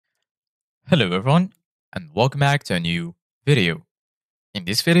Hello everyone and welcome back to a new video. In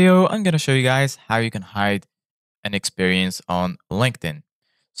this video, I'm going to show you guys how you can hide an experience on LinkedIn.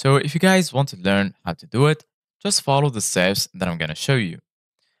 So if you guys want to learn how to do it, just follow the steps that I'm going to show you.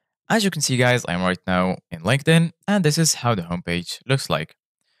 As you can see guys, I'm right now in LinkedIn and this is how the homepage looks like.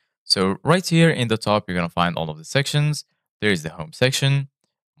 So right here in the top, you're going to find all of the sections. There is the home section,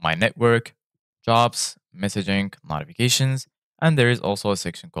 my network, jobs, messaging, notifications, and there is also a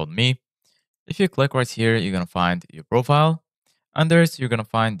section called me. If you click right here, you're going to find your profile. Under it, you're going to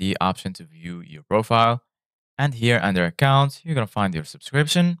find the option to view your profile. And here under account, you're going to find your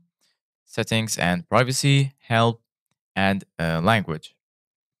subscription, settings and privacy, help, and language.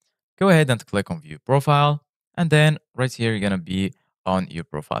 Go ahead and click on view profile. And then right here, you're going to be on your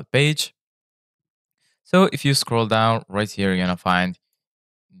profile page. So if you scroll down right here, you're going to find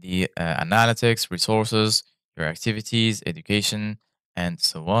the analytics, resources, your activities, education, and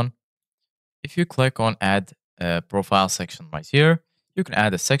so on. If you click on add a profile section right here, you can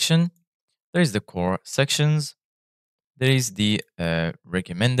add a section. There is the core sections. There is the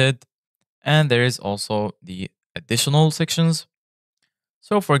recommended, and there is also the additional sections.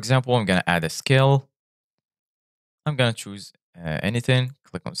 So for example, I'm going to add a skill. I'm going to choose anything,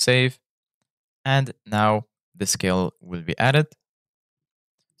 click on save, and now the skill will be added.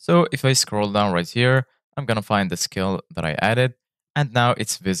 So if I scroll down right here, I'm going to find the skill that I added, and now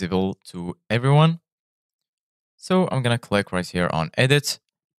it's visible to everyone. So I'm going to click right here on edit,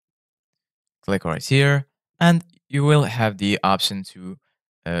 click right here, and you will have the option to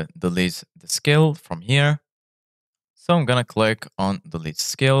delete the skill from here. So I'm going to click on delete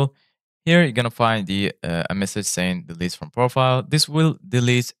skill. Here you're going to find a message saying delete from profile. This will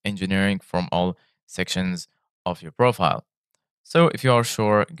delete engineering from all sections of your profile. So if you are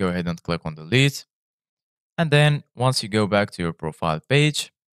sure, go ahead and click on delete. And then once you go back to your profile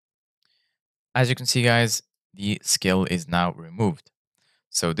page, as you can see guys, the skill is now removed.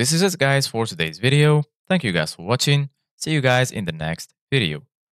 So this is it guys for today's video. Thank you guys for watching. See you guys in the next video.